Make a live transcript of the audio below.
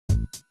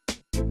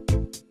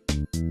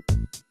You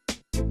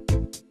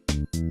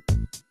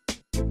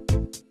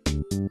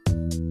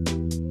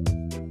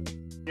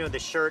know, the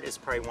shirt is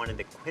probably one of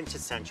the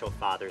quintessential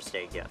Father's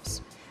Day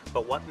gifts.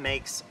 But what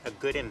makes a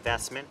good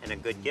investment and a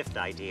good gift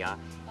idea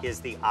is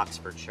the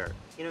Oxford shirt.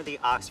 You know, the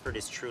Oxford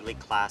is truly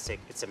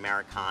classic. It's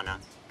Americana.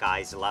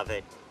 Guys love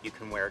it. You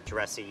can wear it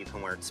dressy, you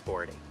can wear it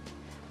sporty.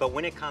 But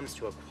when it comes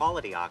to a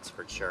quality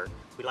Oxford shirt,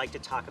 we like to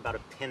talk about a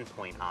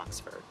pinpoint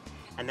Oxford.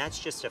 And that's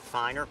just a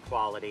finer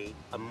quality,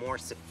 a more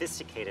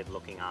sophisticated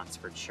looking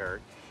Oxford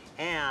shirt.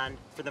 And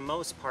for the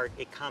most part,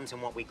 it comes in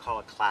what we call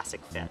a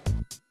classic fit.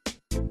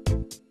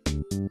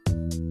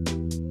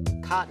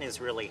 Cotton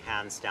is really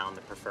hands down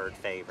the preferred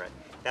favorite.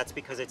 That's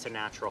because it's a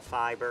natural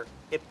fiber,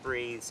 it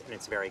breathes, and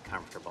it's very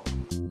comfortable.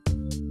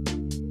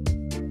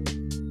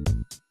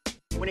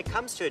 When it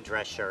comes to a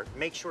dress shirt,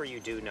 make sure you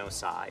do know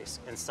size,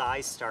 and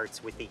size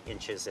starts with the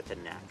inches at the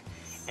neck.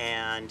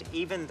 And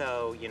even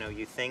though, you know,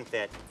 you think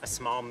that a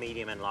small,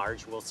 medium, and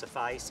large will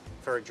suffice,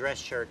 for a dress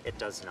shirt, it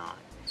does not.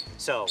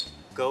 So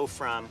go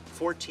from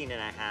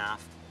 14.5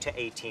 to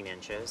 18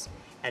 inches,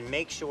 and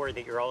make sure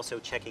that you're also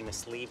checking the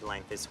sleeve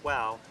length as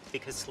well,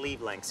 because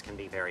sleeve lengths can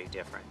be very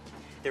different.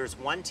 There's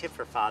one tip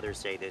for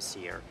Father's Day this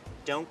year.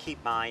 Don't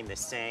keep buying the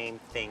same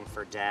thing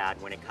for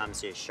Dad when it comes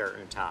to his shirt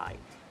and tie.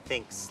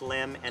 Think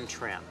slim and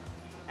trim.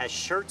 As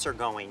shirts are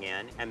going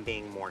in and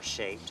being more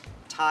shaped,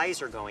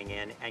 ties are going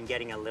in and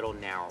getting a little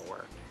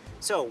narrower.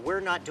 So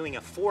we're not doing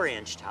a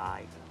 4-inch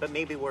tie, but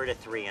maybe we're at a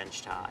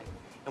 3-inch tie.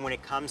 And when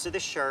it comes to the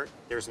shirt,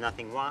 there's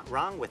nothing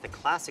wrong with the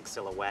classic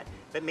silhouette,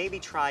 but maybe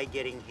try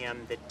getting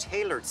him the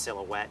tailored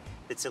silhouette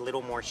that's a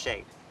little more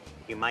shaped.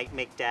 You might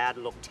make Dad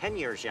look 10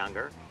 years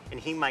younger, and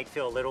he might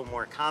feel a little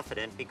more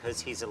confident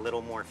because he's a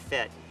little more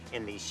fit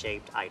in these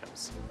shaped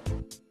items.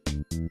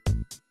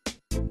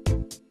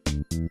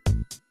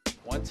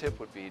 One tip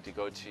would be to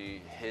go to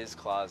his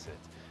closet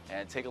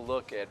and take a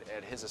look at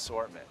his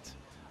assortment.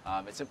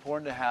 It's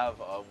important to have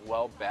a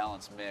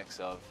well-balanced mix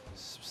of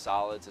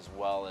solids as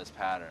well as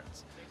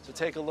patterns. So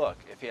take a look.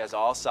 If he has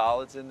all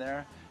solids in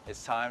there,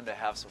 it's time to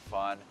have some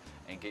fun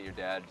and get your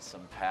dad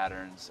some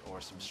patterns or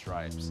some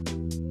stripes.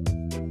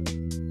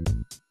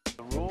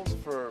 The rules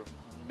for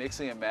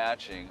mixing and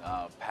matching,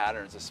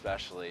 patterns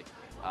especially,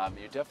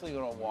 you're definitely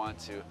going to want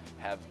to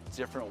have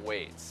different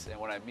weights. And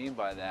what I mean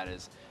by that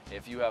is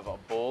if you have a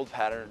bold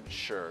patterned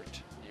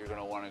shirt, you're going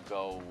to want to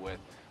go with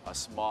a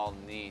small,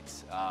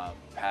 neat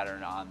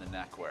pattern on the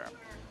neckwear.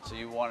 So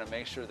you want to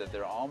make sure that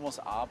they're almost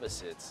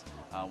opposites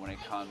when it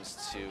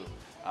comes to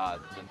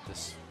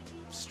the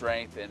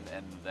strength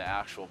and the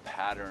actual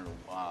pattern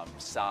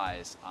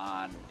size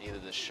on either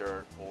the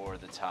shirt or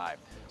the tie.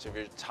 So if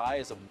your tie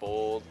is a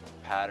bold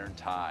pattern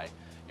tie,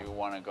 you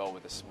want to go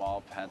with a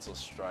small pencil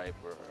stripe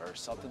or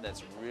something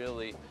that's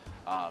really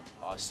a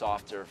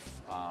softer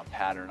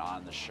pattern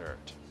on the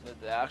shirt.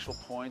 The actual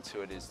point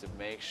to it is to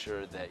make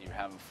sure that you're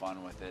having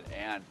fun with it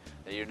and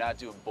that you're not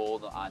doing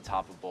bold on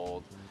top of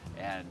bold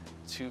and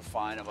too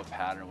fine of a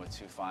pattern with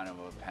too fine of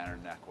a pattern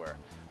neckwear.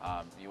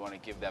 You want to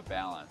give that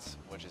balance,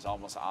 which is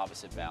almost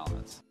opposite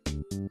balance.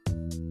 You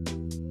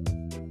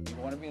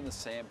want to be in the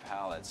same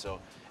palette, so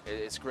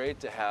it's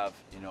great to have,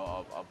 you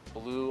know, a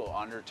blue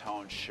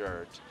undertone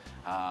shirt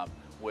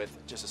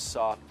with just a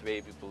soft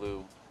baby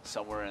blue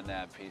somewhere in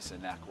that piece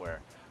of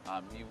neckwear.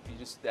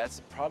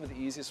 That's probably the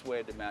easiest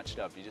way to match it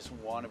up. You just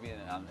want to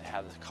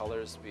have the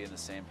colors be in the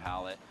same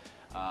palette,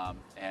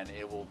 and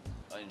it will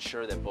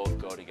ensure that both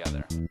go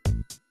together.